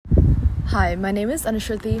Hi, my name is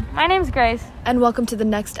Anushriti. My name's Grace. And welcome to the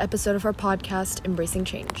next episode of our podcast, Embracing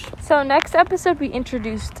Change. So next episode, we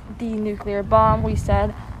introduced the nuclear bomb. We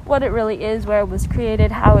said what it really is, where it was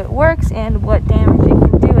created, how it works, and what damage it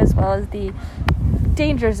can do, as well as the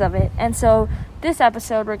dangers of it. And so this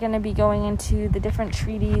episode, we're going to be going into the different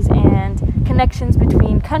treaties and connections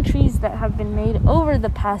between countries that have been made over the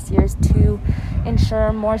past years to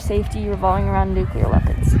ensure more safety revolving around nuclear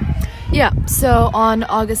weapons. Yeah, so on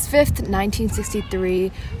August 5th,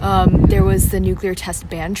 1963, there was the Nuclear Test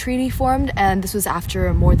Ban Treaty formed, and this was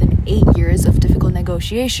after more than 8 years of difficult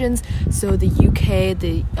negotiations. So the UK,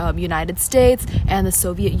 the United States, and the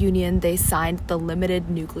Soviet Union, they signed the Limited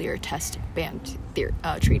Nuclear Test Ban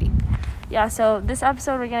Treaty. Yeah, so this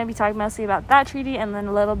episode we're going to be talking mostly about that treaty and then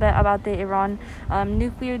a little bit about the Iran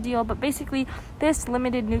nuclear deal. But basically, this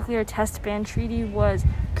limited nuclear test ban treaty was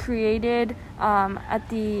created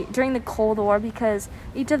during the Cold War because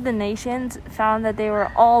each of the nations found that they were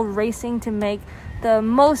all racing to make the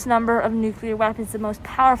most number of nuclear weapons, the most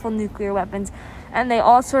powerful nuclear weapons. And they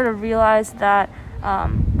all sort of realized that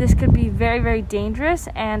this could be very, very dangerous,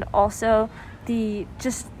 and also the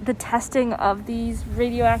testing of these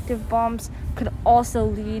radioactive bombs could also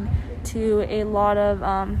lead to a lot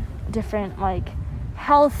of different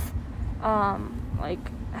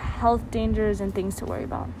health dangers and things to worry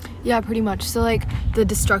about. Yeah, pretty much. So the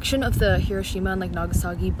destruction of the Hiroshima and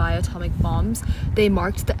Nagasaki by atomic bombs, they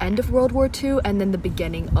marked the end of World War II and then the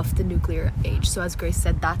beginning of the nuclear age. So as Grace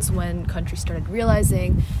said, that's when countries started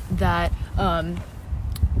realizing that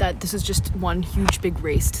this is just one huge big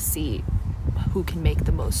race to see who can make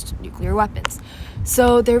the most nuclear weapons.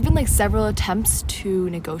 So there have been several attempts to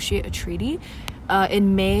negotiate a treaty.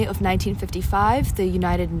 In May of 1955, the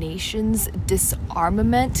United Nations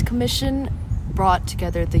Disarmament Commission brought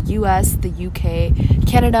together the US, the UK,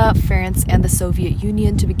 Canada, France, and the Soviet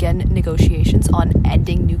Union to begin negotiations on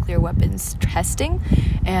ending nuclear weapons testing.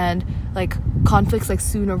 And conflicts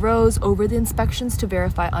soon arose over the inspections to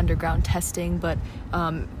verify underground testing, but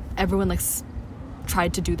everyone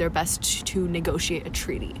tried to do their best to negotiate a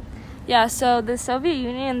treaty. Yeah, so the Soviet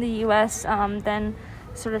Union and the US then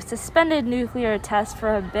sort of suspended nuclear tests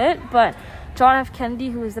for a bit, but John F.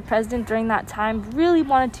 Kennedy, who was the president during that time, really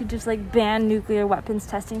wanted to just ban nuclear weapons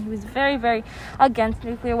testing. He was very, very against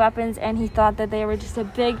nuclear weapons, and he thought that they were just a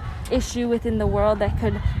big issue within the world that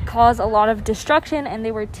could cause a lot of destruction, and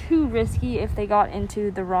they were too risky if they got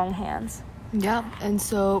into the wrong hands. Yeah, and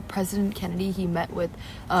so President Kennedy, he met with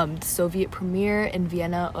the Soviet premier in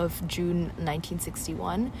Vienna of June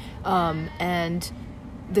 1961, and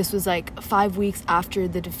this was 5 weeks after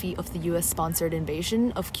the defeat of the U.S.-sponsored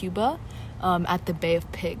invasion of Cuba at the Bay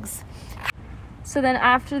of Pigs. So then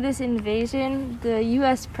after this invasion, the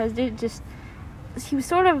U.S. president his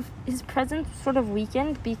presence sort of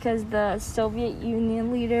weakened because the Soviet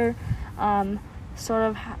Union leader sort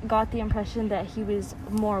of got the impression that he was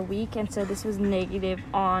more weak, and so this was negative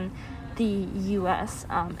on the U.S.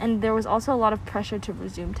 And there was also a lot of pressure to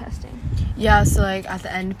resume testing. Yeah, so at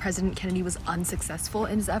the end, President Kennedy was unsuccessful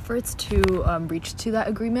in his efforts to reach to that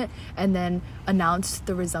agreement, and then announced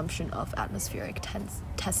the resumption of atmospheric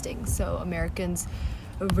testing. So Americans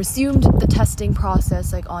resumed the testing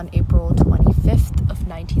process on April 25th of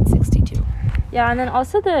 1962. Yeah, and then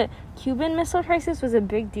also the Cuban Missile Crisis was a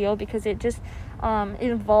big deal because it just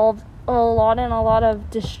involved a lot of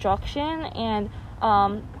destruction, and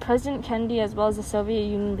President Kennedy as well as the Soviet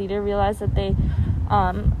Union leader realized that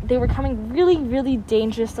they were coming really, really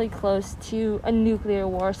dangerously close to a nuclear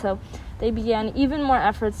war. So they began even more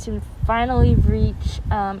efforts to finally reach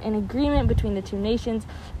an agreement between the two nations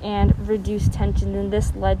and reduce tensions, and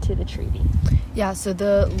this led to the treaty. Yeah, so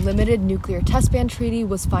the Limited Nuclear Test Ban Treaty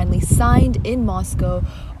was finally signed in Moscow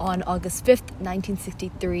on August 5th,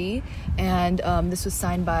 1963, and this was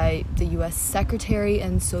signed by the U.S. Secretary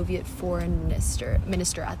and Soviet Foreign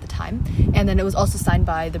Minister at the time, and then it was also signed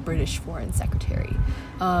by the British Foreign Secretary.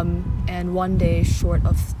 And one day short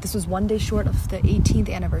of the 18th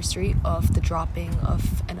anniversary of the dropping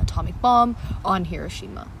of an atomic bomb on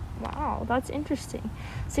Hiroshima. Wow, that's interesting.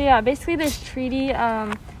 So yeah, basically this treaty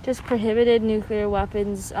just prohibited nuclear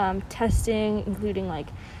weapons testing, including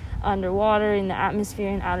underwater, in the atmosphere,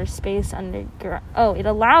 in outer space, it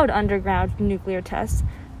allowed underground nuclear tests,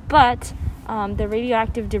 but the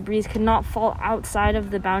radioactive debris could not fall outside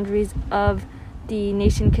of the boundaries of the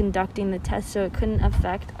nation conducting the test, so it couldn't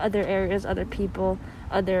affect other areas, other people,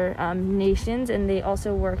 other nations, and they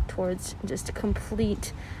also worked towards just a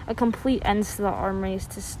complete end to the arms race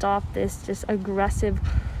to stop this just aggressive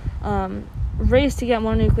race to get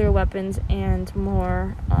more nuclear weapons and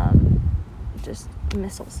more just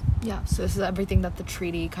missiles. Yeah, so this is everything that the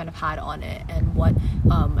treaty kind of had on it and what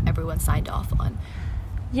everyone signed off on.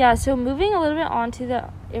 Yeah, so moving a little bit on to the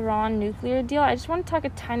Iran nuclear deal, I just want to talk a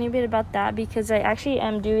tiny bit about that because I actually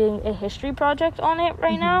am doing a history project on it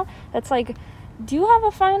right now. That's like, do you have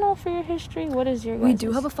a final for your history? What is your guys'? We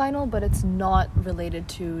do have a final, but it's not related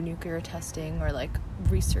to nuclear testing or like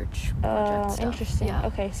research project stuff. Interesting. Yeah.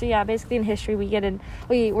 Okay, so yeah, basically in history we're getting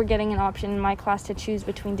an option in my class to choose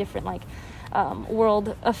between different like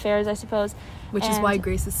world affairs, I suppose. Which is why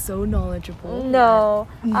Grace is so knowledgeable. No.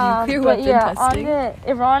 Nuclear but weapon yeah, testing. on the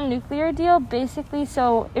Iran nuclear deal, basically,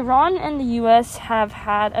 so Iran and the U.S. have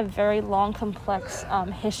had a very long, complex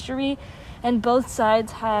history, and both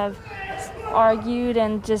sides have argued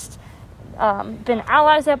and just been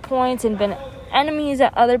allies at points and been enemies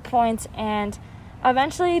at other points, and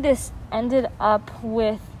eventually this ended up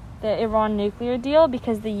with the Iran nuclear deal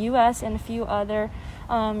because the U.S. and a few other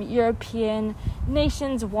European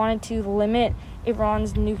nations wanted to limit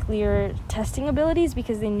Iran's nuclear testing abilities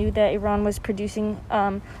because they knew that Iran was producing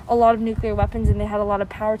a lot of nuclear weapons and they had a lot of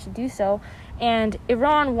power to do so. And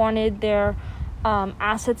Iran wanted their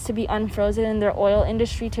assets to be unfrozen and their oil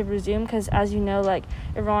industry to resume because, as you know, like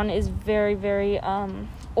Iran is very, very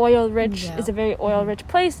oil rich. Yeah. It's a very oil rich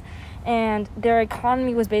place, and their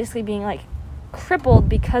economy was basically being like crippled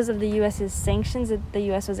because of the U.S.'s sanctions that the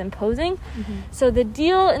U.S. was imposing. So the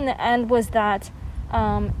deal in the end was that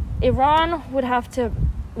Iran would have to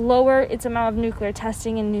lower its amount of nuclear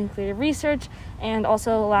testing and nuclear research and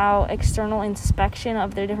also allow external inspection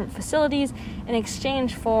of their different facilities in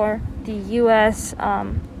exchange for the U.S.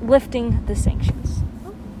 Lifting the sanctions.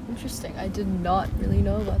 Oh, interesting. I did not really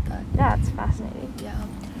know about that. Yeah, it's fascinating. Yeah.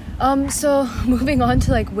 So moving on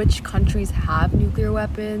to like which countries have nuclear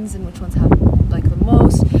weapons and which ones have like the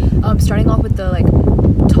most. Starting off with the like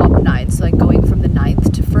top 9, so like going from the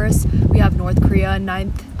 9th to 1st, we have North Korea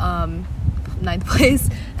 9th place,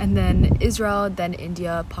 and then Israel, then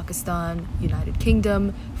India, Pakistan, United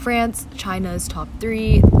Kingdom, France. China is top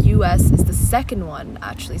 3. US is the second one,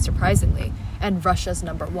 actually, surprisingly, and Russia's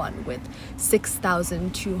number 1 with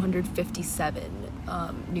 6,257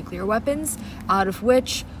 nuclear weapons, out of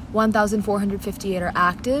which 1,458 are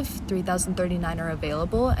active, 3,039 are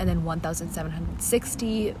available, and then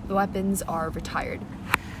 1,760 weapons are retired.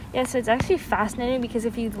 Yeah, so it's actually fascinating because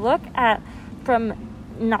if you look at from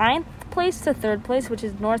 9th place to 3rd place, which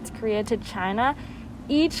is North Korea to China,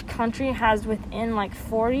 each country has within like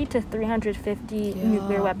 40 to 350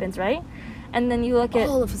 nuclear weapons, right? And then you look at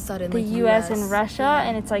all of a sudden, the like US and Russia,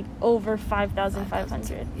 and it's like over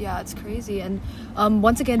 5,500. Yeah, it's crazy. And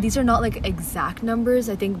once again, these are not like exact numbers.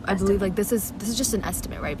 I believe like this is just an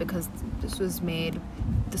estimate, right? Because this was made,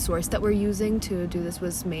 the source that we're using to do this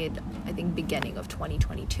was made, I think, beginning of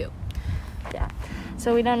 2022. Yeah.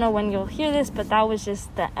 So we don't know when you'll hear this, but that was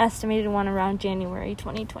just the estimated one around January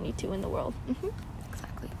 2022 in the world.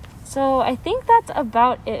 Exactly. So I think that's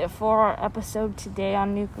about it for our episode today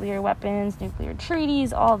on nuclear weapons, nuclear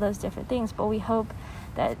treaties, all those different things. But we hope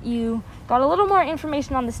that you got a little more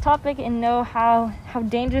information on this topic and know how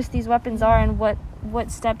dangerous these weapons are and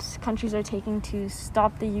what steps countries are taking to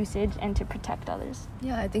stop the usage and to protect others.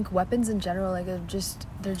 Yeah, I think weapons in general, like they're just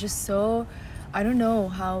so, I don't know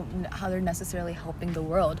how they're necessarily helping the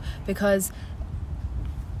world, because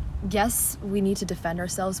yes, we need to defend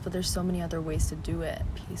ourselves, but there's so many other ways to do it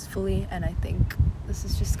peacefully, and I think this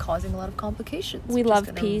is just causing a lot of complications. We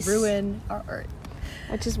love peace. Ruin our earth.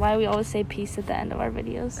 Which is why we always say peace at the end of our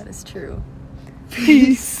videos. That is true.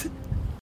 Peace.